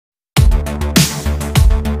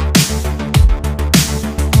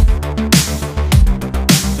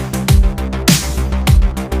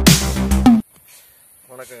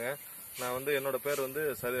நான் வந்து என்னோட பேர் வந்து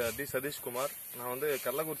டி சதீஷ்குமார். நான் வந்து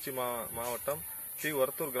கள்ளக்குறிச்சி மாவட்டம் டி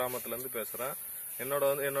ஒரத்தூர் கிராமத்துல இருந்து பேசுறேன்.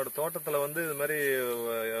 என்னோட தோட்டத்துல வந்து இது மாதிரி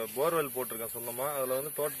போர்வெல் போட்டிருக்கேன் சொந்தமா. அதுல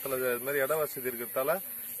வந்து தோட்டத்துல இது மாதிரி இட வசதி இருக்கிறதால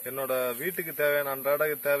என்னோட வீட்டுக்கு தேவையான அன்றாட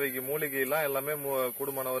தேவைக்கு மூலிகை எல்லாம் எல்லாமே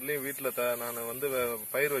கூடுமானவரையிலையும் வீட்டுல நான் வந்து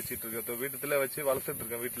பயிர் வச்சிட்டு இருக்கேன். வீட்டுல வச்சு வளர்த்துட்டு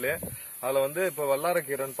இருக்கேன் வீட்டிலே. அதுல வந்து இப்ப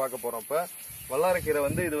வல்லாரக்கீரைன்னு பார்க்க போறோம். இப்ப வல்லாரக்கீரை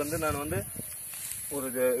வந்து இது வந்து நான் வந்து ஒரு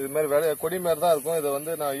இது மாதிரி கொடி மாதிரி தான் இருக்கும். இதை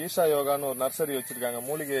வந்து நான் ஈஷா யோகான்னு ஒரு நர்சரி வச்சிருக்காங்க.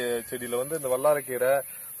 மூலிகை செடியில வந்து இந்த வல்லாரக்கீரை,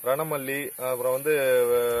 ரணமல்லி, அப்புறம் வந்து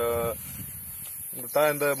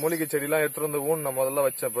இந்த மூலிகை செடியெல்லாம் எடுத்துட்டு வந்து நான் முதல்ல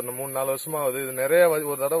வச்சேன். இப்ப 3-4 வருஷமா ஆகுது. இது நிறைய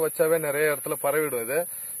ஒரு தடவை வச்சாவே நிறைய இடத்துல பரவிடும்.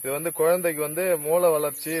 இது வந்து குழந்தைக்கு வந்து மூளை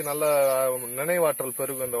வளர்ச்சி, நல்ல நினைவாற்றல்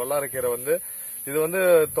பெருகும். இந்த வல்லாரக்கீரை வந்து இது வந்து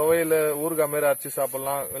துவையில ஊறுகாய் மாரி அரைச்சி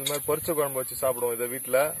சாப்பிடலாம். இது மாதிரி பொரிச்ச குழம்பு வச்சு சாப்பிடுவோம். இதை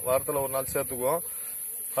வீட்டுல வாரத்துல ஒரு நாள் சேர்த்துக்குவோம்.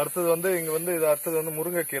 அடுத்தது வந்து இங்க வந்து இது அடுத்தது வந்து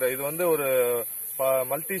முருங்கைக்கீரை. இது வந்து ஒரு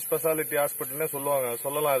மல்டி ஸ்பெஷாலிட்டி ஹாஸ்பிட்டல்னே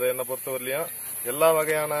சொல்லலாம். இது என்ன பொறுத்தவரையிலையும் எல்லா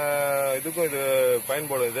வகையான இதுக்கும் இது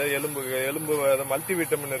பயன்படும். இது எலும்பு மல்டி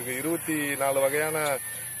விட்டமின் இருக்கு. 24 வகையான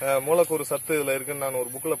மூலக்கூறு சத்து இதுல இருக்குன்னு நான் ஒரு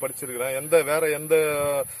புக்ல படிச்சிருக்கிறேன். வேற எந்த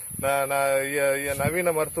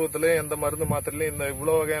நவீன மருத்துவத்திலயும் எந்த மருந்து மாத்திரையிலயும் இந்த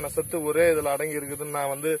இவ்வளவு வகையான சத்து ஒரே இதுல அடங்கி இருக்குதுன்னு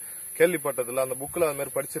நான் வந்து கேள்விப்பட்டதில்ல. அந்த புக்ல அது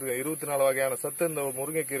மாதிரி படிச்சிருக்கேன். 24 வகையான சத்து இந்த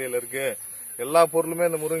முருங்கைக்கீரையில இருக்கு. எல்லா பொருளுமே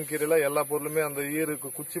இந்த முருங்கைக்கீரையில எல்லா பொருளுமே அந்த ஈருக்கு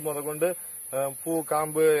குச்சி முதற்கொண்டு பூ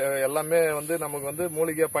காம்பு எல்லாமே வந்து நமக்கு வந்து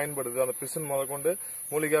மூலிகையா பயன்படுது. அந்த பிசின் முதற்கொண்டு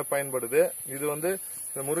மூலிகையா பயன்படுது. இது வந்து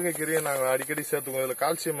இந்த முருங்கைக்கீரையை நாங்க அடிக்கடி சேர்த்துக்குவோம். இதுல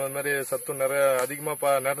கால்சியம் அது மாதிரி சத்து நிறைய அதிகமா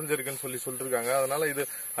நிறைஞ்சிருக்குன்னு சொல்லிருக்காங்க. அதனால இது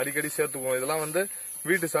அடிக்கடி சேர்த்துக்குவோம். இதெல்லாம் வந்து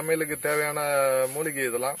வீட்டு சமையலுக்கு தேவையான மூலிகை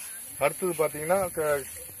இதெல்லாம். அடுத்தது பாத்தீங்கன்னா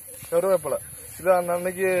கருவேப்பிலை. இது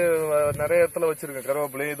அன்னைக்கு நிறைய இடத்துல வச்சிருக்கேன்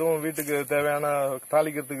கருவேப்பிலை. இதுவும் வீட்டுக்கு தேவையான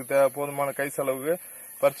தாளிக்கிறதுக்கு போதுமான கை செலவுக்கு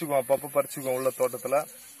பறிச்சுக்குவோம். அப்பப்ப பறிச்சுக்குவோம் உள்ள தோட்டத்துல.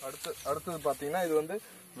 அடுத்தது பாத்தீங்கன்னா இது வந்து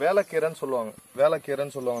வேலைக்கீரைன்னு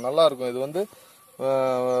சொல்லுவாங்க. நல்லா இருக்கும். இது வந்து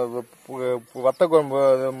வத்த குழம்பு,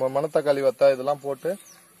 மணத்தக்காளி வத்தா இதெல்லாம் போட்டு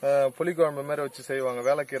புளிக்குழம்பு மாதிரி வச்சு செய்வாங்க.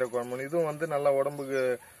 வேலைக்கீரை குழம்பு. இதுவும் வந்து நல்லா உடம்புக்கு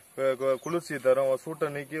குளிர்ச்சி தரும். சூட்டை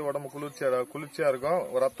நீக்கி உடம்பு குளிர்ச்சியா இருக்கும்.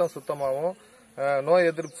 ரத்தம் சுத்தமாகவும் நோய்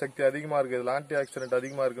எதிர்ப்பு சக்தி அதிகமா இருக்கு. இதுல ஆன்டி ஆக்சிடென்ட்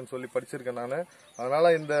அதிகமா இருக்குன்னு சொல்லி படிச்சிருக்கேன் நானு.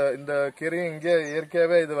 அதனால இந்த கீரையும் இங்கே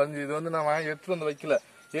இயற்கையாவே இது வந்து நான் எடுத்துட்டு வந்து வைக்கல.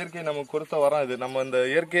 இயற்கை நமக்கு கொடுத்த வரோம். இது நம்ம இந்த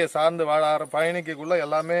இயற்கையை சார்ந்து வாழ பயணிக்கக்குள்ள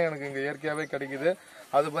எல்லாமே எனக்கு இங்க இயற்கையாவே கிடைக்குது.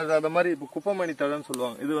 அது மாதிரி இப்ப குப்பமணி தழைன்னு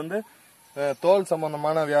சொல்லுவாங்க. இது வந்து தோல்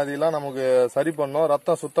சம்பந்தமான வியாதியெல்லாம் நமக்கு சரி பண்ணும்.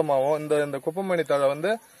 ரத்தம் சுத்தமாகும். இந்த குப்பமணி தழை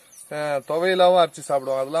வந்து துவையிலாவும் அரைச்சி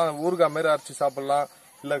சாப்பிடுவோம். அதெல்லாம் ஊறுகாய் மாரி அரைச்சி சாப்பிடலாம்.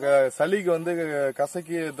 இல்ல சளிக்கு வந்து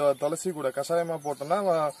கசக்கி துளசி கூட கஷாயமா போட்டோம்னா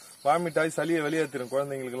வாமிட் ஆகி சளியை வெளியேற்றிடும்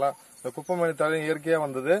குழந்தைங்களுக்கு எல்லாம். இந்த குப்பமணி தழை இயற்கையா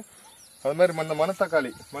வந்தது. அது மாதிரி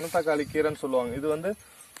மணத்தக்காளி கீரைன்னு சொல்லுவாங்க. இது வந்து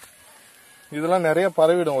இதெல்லாம் நிறைய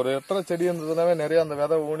பரவிடும். ஒரு எத்தனை செடி இருந்ததுனாவே நிறைய அந்த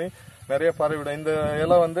விதை ஊனி நிறைய பரவிடும். இந்த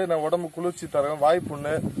இலை வந்து உடம்பு குளிர்ச்சி தரும்.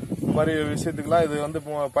 வாய்ப்புண்ணு இந்த மாதிரி விஷயத்துக்குலாம் இது வந்து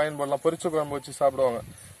பயன்படலாம். பொரிச்ச குழம்பு வச்சு சாப்பிடுவாங்க.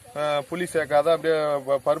 புளி சேர்க்காத அப்படியே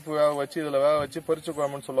பருப்பு வேக வச்சு இதுல வேக வச்சு பொரிச்ச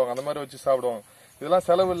குழம்புன்னு சொல்லுவாங்க. அந்த மாதிரி வச்சு சாப்பிடுவாங்க. இதெல்லாம்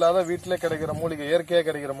செலவு இல்லாத வீட்டிலே கிடைக்கிற மூலிகை, இயற்கையா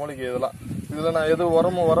கிடைக்கிற மூலிகை இதெல்லாம். இதுல நான் எது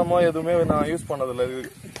உரமோ எதுவுமே நான் யூஸ் பண்ணதில்லை. இது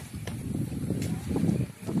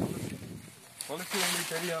துளசி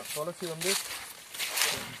உங்களுக்கு தெரியும்.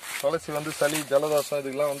 துளசி வந்து சளி ஜலதோஷம்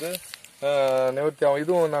இதுக்கெல்லாம் வந்து நிவர்த்தி ஆகும்.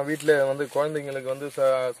 இதுவும் நான் வீட்டில வந்து குழந்தைங்களுக்கு வந்து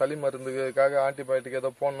சளி மருந்துக்காக ஆன்டிபயோட்டிக்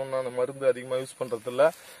ஏதோ போடணும்னா மருந்து அதிகமா யூஸ் பண்றது இல்ல.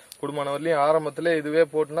 குடும்பமானவர்களையும் ஆரம்பத்திலே இதுவே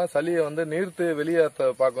போட்டுனா சளியை வந்து நீர்த்து வெளியேற்ற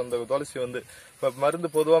பார்க்கும். இந்த துளசி வந்து இப்ப மருந்து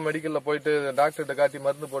பொதுவா மெடிக்கல்ல போயிட்டு டாக்டர்கிட்ட காட்டி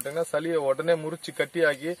மருந்து போட்டீங்கன்னா சளியை உடனே முறிச்சு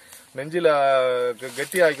கட்டியாக்கி நெஞ்சில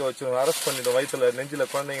கட்டியாக்கி வச்சு அரெஸ்ட் பண்ணிடும். வயிற்றுல நெஞ்சில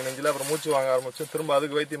குழந்தைங்க நெஞ்சில அப்புறம் மூச்சு வாங்க ஆரம்பிச்சு திரும்ப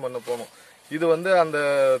அதுக்கு வைத்தியம் பண்ண போகணும். இது வந்து அந்த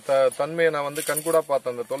தன்மையை நான் வந்து கண்கூடா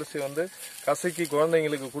பார்த்தேன். அந்த துளசி வந்து கசக்கி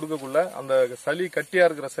குழந்தைங்களுக்கு கொடுக்கக்குள்ள அந்த சளி கட்டியா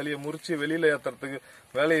இருக்கிற சளியை முறிச்சு வெளியில ஏத்துறதுக்கு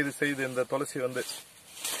வேலை இது செய்யுது இந்த துளசி வந்து.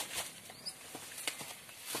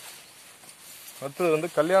 அடுத்தது வந்து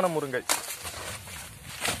கல்யாண முருங்கை.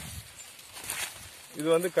 இது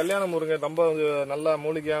வந்து கல்யாண முருங்கை ரொம்ப நல்ல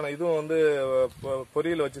மூலிகையான. இதுவும் வந்து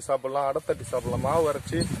பொரியல் வச்சு சாப்பிடலாம், அடத்தட்டி சாப்பிடலாம், மாவு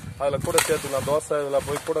அரைச்சி அதுல கூட சேர்த்துக்கலாம். தோசை இதுல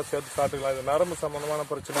போய் கூட சேர்த்து சாப்பிட்டுக்கலாம். இது நரம்பு சம்பந்தமான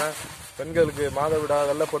பிரச்சனை, பெண்களுக்கு மாதவிடா,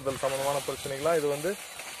 வெள்ளப்படுதல் சம்பந்தமான பிரச்சனைகள்லாம் இது வந்து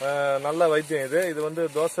நல்ல வைத்தியம். இது வந்து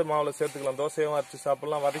தோசை மாவுல சேர்த்துக்கலாம். தோசையும் அரைச்சி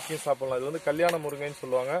சாப்பிடலாம், வதக்கியும் சாப்பிடலாம். இது வந்து கல்யாண முருங்கைன்னு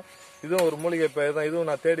சொல்லுவாங்க. இதுவும் ஒரு மூலிகை பயிர் தான். இதுவும்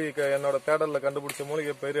நான் தேடி என்னோட தேடல்ல கண்டுபிடிச்ச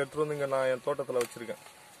மூலிகை பயிர் எடுத்துட்டு வந்து இங்க நான் என் தோட்டத்துல வச்சிருக்கேன்.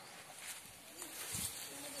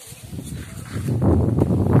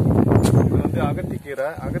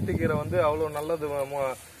 அகத்திக்கீரை வந்து அவ்வளவு நல்லது.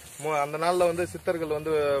 அந்த நாள்ல வந்து சித்தர்கள்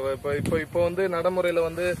வந்து இப்போ வந்து நடைமுறையில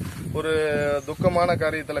வந்து ஒரு துக்கமான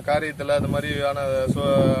காரியத்துல அது மாதிரியான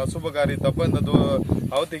அசுப காரியத்தப்ப இந்த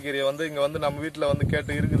அவத்திக்கீரையை வந்து இங்க வந்து நம்ம வீட்டுல வந்து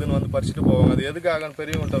கேட்டு இருக்குதுன்னு வந்து பறிச்சுட்டு போவாங்க. அது எதுக்காக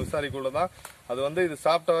பெரியவங்கள்ட்ட விசாரிக்குள்ளதான் அது வந்து இது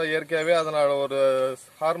சாப்பிட்டா இயற்கையாவே அதனால ஒரு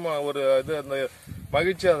ஹார்மோன் ஒரு இது அந்த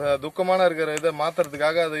மகிழ்ச்சி துக்கமான இருக்கிற இதை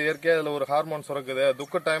மாத்துறதுக்காக அது இயற்கையா இதுல ஒரு ஹார்மோன் சுரக்குது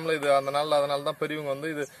துக்க டைம்ல இது அதனாலதான் பெரியவங்க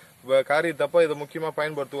வந்து இது காரியத்தப்ப இதை முக்கியமா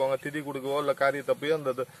பயன்படுத்துவாங்க. திதி கொடுக்கவோ இல்ல காரியத்தப்பையோ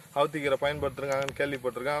அந்த அவத்திக்கீரை பயன்படுத்துறாங்கன்னு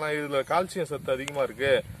கேள்விப்பட்டிருக்கேன். ஆனா இதுல கால்சியம் சத்து அதிகமா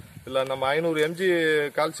இருக்கு. இல்ல நம்ம 500 mg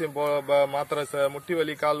கால்சியம் மாத்திரை முட்டி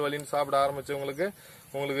வலி கால் வலின்னு சாப்பிட ஆரம்பிச்சவங்களுக்கு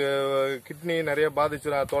உங்களுக்கு கிட்னி நிறைய பாதிச்சு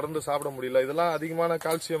தொடர்ந்து சாப்பிட முடியல. இதெல்லாம் அதிகமான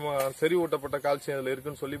கால்சியம் செறிவூட்டப்பட்ட கால்சியம் இதுல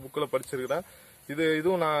இருக்குன்னு சொல்லி புக்ல படிச்சிருக்கிறேன்.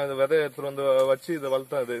 இதுவும் நான் விதை எடுத்துட்டு வந்து வச்சு இதை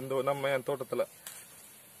வளர்த்தேன். இது இந்த நம்ம என் தோட்டத்துல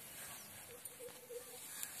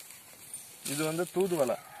இது வந்து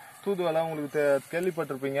தூதுவளை உங்களுக்கு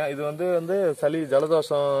கேள்விப்பட்டிருப்பீங்க. இது வந்து சளி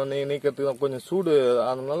ஜலதோஷம் நீக்கிறதுக்கு கொஞ்சம் சூடு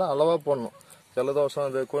அதனால அளவா போடணும். ஜலதோஷம்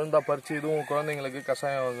அது குழந்தா பறிச்சு இதுவும் குழந்தைங்களுக்கு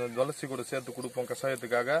கஷாயம் துளசி கூட சேர்த்து கொடுப்போம்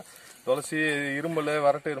கஷாயத்துக்காக. துளசி இருமல்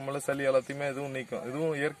வறட்டு இருமல் சளி எல்லாத்தையுமே இதுவும் நீக்கும்.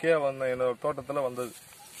 இதுவும் இயற்கையா வந்த என்னோட தோட்டத்துல வந்தது.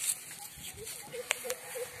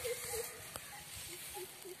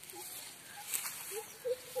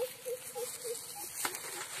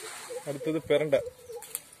 அடுத்தது பெரண்டை.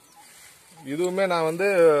 இதுவுமே நான் வந்து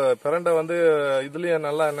பெரண்டை வந்து இதுலயும்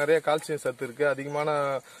நல்லா நிறைய கால்சியம் சத்து இருக்கு. அதிகமான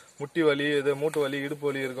முட்டி வலி இது மூட்டு வலி இடுப்பு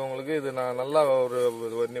வலி இருக்கவங்களுக்கு இது நான் நல்லா ஒரு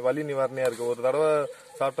வலி நிவாரணியா இருக்கு. ஒரு தடவை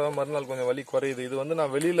சாப்பிட்டா மறுநாள் கொஞ்சம் வலி குறையுது. இது வந்து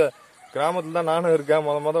நான் வெளியில கிராமத்துல தான் நானும் இருக்கேன்.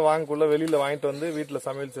 முத வாங்கக்குள்ள வெளியில வாங்கிட்டு வந்து வீட்டுல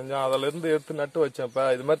சமையல் செஞ்சேன். அதுல இருந்து எடுத்து நட்டு வச்சேன். இப்ப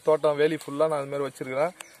இது மாதிரி தோட்டம் வேலி ஃபுல்லா நான் இது மாதிரி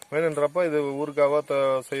வச்சிருக்கிறேன். வேணுன்றப்ப இது ஊருக்காவோ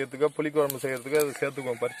செய்யறதுக்கோ புளிக்குழம்பு செய்யறதுக்கோ அது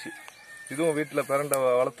சேர்த்துக்குவோம் பறிச்சு. இதுவும் வீட்டுல பெரண்டை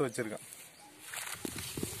வளர்த்து வச்சிருக்கேன்.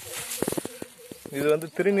 இது வந்து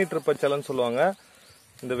திருநீற்று பச்சைன்னு சொல்லுவாங்க.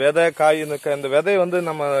 இந்த விதை காய் இந்த விதை வந்து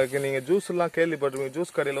நம்ம நீங்க ஜூஸ் எல்லாம் கேள்விப்பட்டிருப்பீங்க.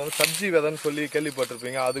 ஜூஸ் கடையில வந்து சப்ஜி விதைன்னு சொல்லி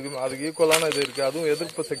கேள்விப்பட்டிருப்பீங்க. அதுக்கு ஈக்குவலான இது இருக்கு. அதுவும்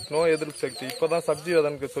எதிர்ப்பு சக்தி நோய் எதிர்ப்பு சக்தி இப்பதான் சப்ஜி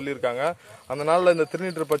விதைன்னு சொல்லியிருக்காங்க. அந்த நாள்ல இந்த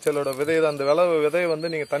திருநீற்று பச்சையோட விதை அந்த விதையை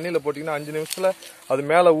வந்து நீங்க தண்ணியில போட்டீங்கன்னா 5 நிமிஷத்துல அது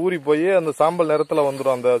மேல ஊறி போய் அந்த சாம்பல் நிறத்துல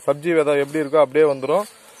வந்துடும். அந்த சப்ஜி விதை எப்படி இருக்கோ அப்படியே வந்துடும்.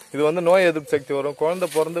 இது வந்து நோய் எதிர்ப்பு சக்தி வரும். குழந்தை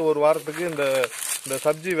பிறந்து ஒரு வாரத்துக்கு இந்த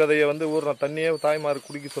சப்ஜி விதையை வந்து ஊறின தண்ணியே தாய்மார்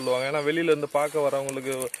குடிக்க சொல்லுவாங்க. ஏன்னா வெளியில இருந்து பார்க்க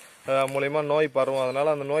வரவங்களுக்கு மூலயமா நோய் பரவும்.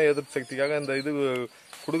 அதனால அந்த நோய் எதிர்ப்பு சக்திக்காக இந்த இது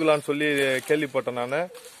குடுக்கலான்னு சொல்லி கேள்விப்பட்டேன் நான்.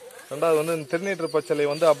 ரெண்டாவது வந்து இந்த திருநீற்று பச்சளை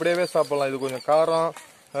வந்து அப்படியே சாப்பிடலாம். இது கொஞ்சம்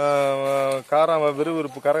காரம்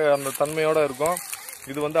விறுவிறுப்பு அந்த தன்மையோட இருக்கும்.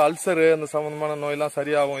 இது வந்து அல்சரு அந்த சம்பந்தமான நோயெல்லாம்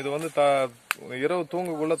சரியாகும். இது வந்து இரவு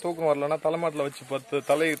தூங்கக்குள்ள தூக்கம் வரலன்னா தலைமாட்டில் வச்சு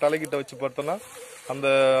தலைக்கிட்ட வச்சு படுத்தோம்னா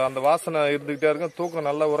அந்த வாசனை இருந்துகிட்டே இருக்கும். தூக்கம்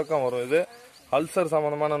நல்ல உறக்கம் வரும். இது அல்சர்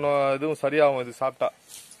சம்பந்தமான இதுவும் சரியாகும் இது சாப்பிட்டா.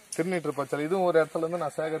 திருநீற்று பச்சளை இதுவும் ஒரு இடத்துல இருந்து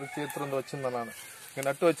நான் சேகரிச்சு எடுத்துட்டு வந்து வச்சிருந்தேன். நான் இங்க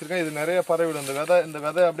நட்டு வச்சிருக்கேன். இது நிறைய பரவிடும். இந்த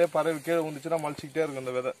விதை அப்படியே பரவி கீழே வந்துச்சுன்னா மலிச்சுக்கிட்டே இருக்கும்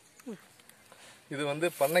இந்த விதை. இது வந்து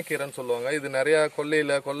பண்ணைக்கீரைன்னு சொல்லுவாங்க. இது நிறைய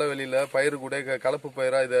கொல்லை வெளியில பயிறு கூட கலப்பு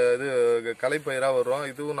பயிரா இது களைப்பயிரா வரும்.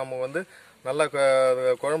 இதுவும் நம்ம வந்து நல்லா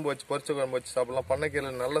குழம்பு வச்சு பொரிச்ச குழம்பு வச்சு சாப்பிடலாம். பண்ணைக்கீரை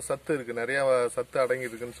நல்ல சத்து இருக்கு. நிறைய சத்து அடங்கி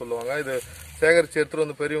இருக்குன்னு சொல்லுவாங்க. இது சேகரிச்சு எடுத்துட்டு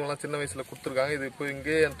வந்து பெரியவங்க எல்லாம் சின்ன வயசுல கொடுத்துருக்காங்க. இது இப்போ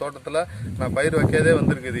இங்கே என் தோட்டத்துல நான் பயிர் வைக்கதே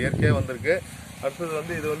வந்திருக்கு. இது இயற்கையா வந்திருக்கு. அடுத்தது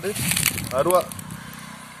வந்து இது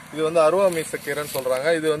வந்து அருவா மீசக்கீரைன்னு சொல்றாங்க.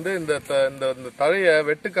 இது வந்து இந்த தழைய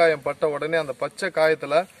வெட்டுக்காயம் பட்ட உடனே அந்த பச்சை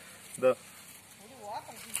காயத்துல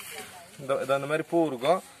இந்த மாதிரி பூ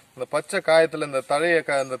இருக்கும். இந்த பச்சை காயத்துல இந்த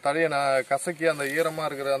தழைய கசக்கி அந்த ஈரமா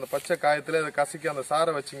இருக்கிற அந்த பச்சை காயத்துல இதை கசக்கி அந்த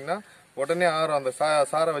சாரை வச்சீங்கன்னா உடனே ஆறும். அந்த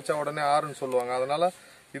சாரை வச்சா உடனே ஆறுன்னு சொல்லுவாங்க. அதனால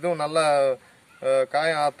இதுவும் நல்ல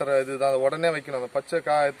காயம் ஆத்துற இதுதான். உடனே வைக்கணும். அந்த பச்சை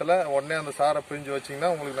காயத்துல உடனே அந்த சாரை பிரிஞ்சு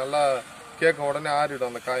வச்சீங்கன்னா உங்களுக்கு நல்லா கேட்கும். உடனே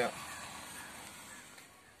ஆறிடும் அந்த காயம்.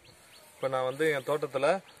 இப்ப நான் வந்து என் தோட்டத்துல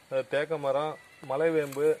தேக்க மரம்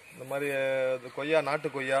மலைவேம்பு இந்த மாதிரி கொய்யா நாட்டு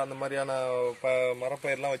கொய்யா அந்த மாதிரியான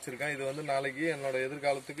மரப்பயிரெல்லாம் வச்சிருக்கேன். இது வந்து நாளைக்கு என்னோட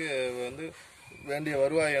எதிர்காலத்துக்கு வந்து வேண்டிய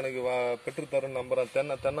வருவாய் எனக்கு பெற்றுத்தரும் நம்புறேன்.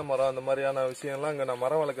 தென்னை மரம் அந்த மாதிரியான விஷயம்லாம் இங்கே நான்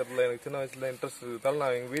மரம் வளர்க்கறதுல எனக்கு சின்ன வயசுல இன்ட்ரெஸ்ட் இருக்கிறதால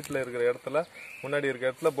நான் எங்கள் வீட்டில் இருக்கிற இடத்துல முன்னாடி இருக்கிற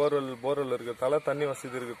இடத்துல போர்வெல் இருக்கிறதால தண்ணி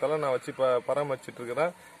வசதி இருக்கிறதால நான் வச்சு பராமரிச்சுட்டு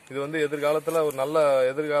இருக்கிறேன். இது வந்து எதிர்காலத்தில் ஒரு நல்ல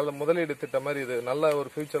எதிர்கால முதலீடு திட்டம் மாதிரி இது நல்ல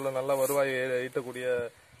ஒரு ஃபியூச்சர்ல நல்ல வருவாயை ஈட்டக்கூடிய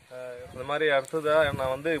இந்த மாதிரி அடுத்ததா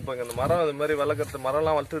நான் வந்து இப்போ இந்த மரம் இது மாதிரி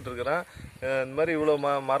மரம்லாம் வளர்த்துட்டு இருக்கிறேன். இந்த மாதிரி இவ்வளோ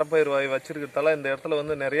மரப்பயிர் வச்சிருக்கிறதால இந்த இடத்துல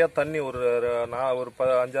வந்து நிறைய தண்ணி ஒரு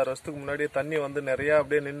 5-6 வருஷத்துக்கு முன்னாடியே தண்ணி வந்து நிறைய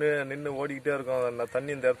அப்படியே நின்று ஓடிக்கிட்டே இருக்கும். அந்த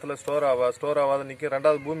தண்ணி இந்த இடத்துல ஸ்டோர் ஆகாத நிற்கும்.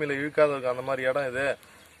 ரெண்டாவது பூமியில இழுக்காத இருக்கும் அந்த மாதிரி இடம்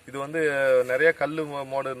இது வந்து நிறைய கல்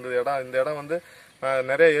மோடு இருந்தது இடம். இந்த இடம் வந்து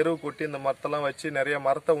நிறைய எருவு கொட்டி இந்த மரத்தெல்லாம் வச்சு நிறைய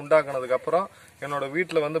மரத்தை உண்டாக்குனதுக்கு அப்புறம் என்னோட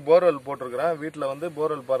வீட்டில் வந்து போர்வெல் போட்டிருக்கிறேன். வீட்டில் வந்து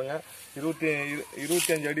போர்வெல் பாருங்க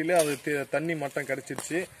 25 அடியில அது தண்ணி மட்டம்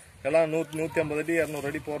கிடைச்சிருச்சு. எல்லாம் 150 அடி 200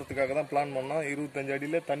 அடி போறதுக்காக தான் பிளான் பண்ணோம். 25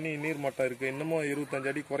 அடியில தண்ணி நீர் மட்டம் இருக்கு. இன்னமும் 25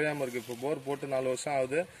 அடி குறையாம இருக்கு. இப்போ போர் போட்டு 4 வருஷம்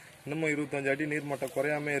ஆகுது. இன்னமும் 25 அடி நீர் மட்டம்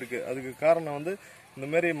குறையாம இருக்கு. அதுக்கு காரணம் வந்து இந்த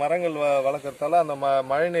மாதிரி மரங்கள் வளர்க்கறதால அந்த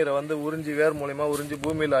மழை நீரை வந்து உறிஞ்சி வேர் மூலியமா உறிஞ்சி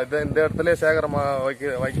பூமியில இந்த இடத்துல சேகரமா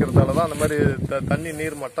வைக்கிறதால தான் அந்த மாதிரி தண்ணி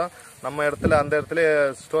நீர் மட்டம் நம்ம இடத்துல அந்த இடத்துல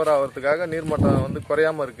ஸ்டோர் ஆகிறதுக்காக நீர் மட்டம் வந்து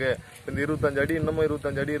குறையாம இருக்கு. இந்த 25 அடி இன்னமும்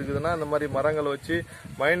 25 அடி இருக்குதுன்னா இந்த மாதிரி மரங்கள் வச்சு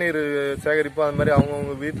மழைநீர் சேகரிப்பு அந்த மாதிரி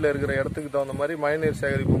அவங்கவுங்க வீட்டில் இருக்கிற இடத்துக்கு தகுந்த மாதிரி மழைநீர்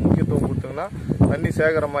சேகரிப்பு முக்கியத்துவம் கொடுத்தீங்கன்னா தண்ணி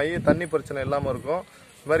சேகரமாகி தண்ணி பிரச்சனை இல்லாமல் இருக்கும்.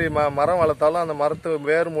 இது மாதிரி மரம் வளர்த்தாலும் அந்த மரத்து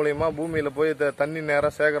வேர் மூலியமா பூமியில போய் தண்ணி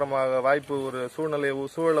நேரம் சேகரமாக வாய்ப்பு ஒரு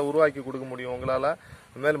சூழலை உருவாக்கி கொடுக்க முடியும் உங்களால.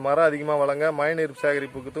 இந்த மாதிரி மரம் அதிகமா வளங்க, மழைநீர்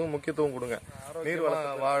சேகரிப்புக்கு முக்கியத்துவம் கொடுங்க. நீர்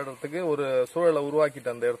வாழ்றதுக்கு ஒரு சூழலை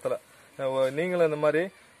உருவாக்கிட்டு அந்த இடத்துல நீங்களும் இந்த மாதிரி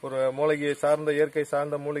ஒரு மூலிகை சார்ந்த இயற்கை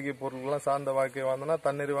சார்ந்த மூலிகை பொருட்கள்லாம் சார்ந்த வாழ்க்கை வாழ்ந்தோம்னா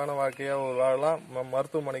தன்னிறைவான வாழ்க்கையா வாழலாம்.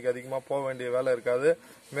 மருத்துவமனைக்கு அதிகமா போக வேண்டிய வேலை இருக்காது.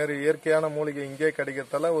 இது மாதிரி இயற்கையான மூலிகை இங்கே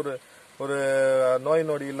கிடைக்கிறதால ஒரு நோய்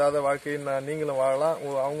நொடி இல்லாத வாழ்க்கையை நீங்களும் வாழலாம்.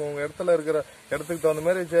 அவங்கவுங்க இடத்துல இருக்கிற இடத்துக்கு தகுந்த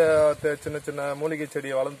மாதிரி சின்ன சின்ன மூலிகை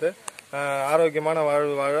செடியை வளர்த்து ஆரோக்கியமான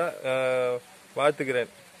வாழ்வு வாழ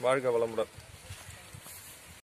வாழ்த்துக்கிறேன். வாழ்க வளமுடன்.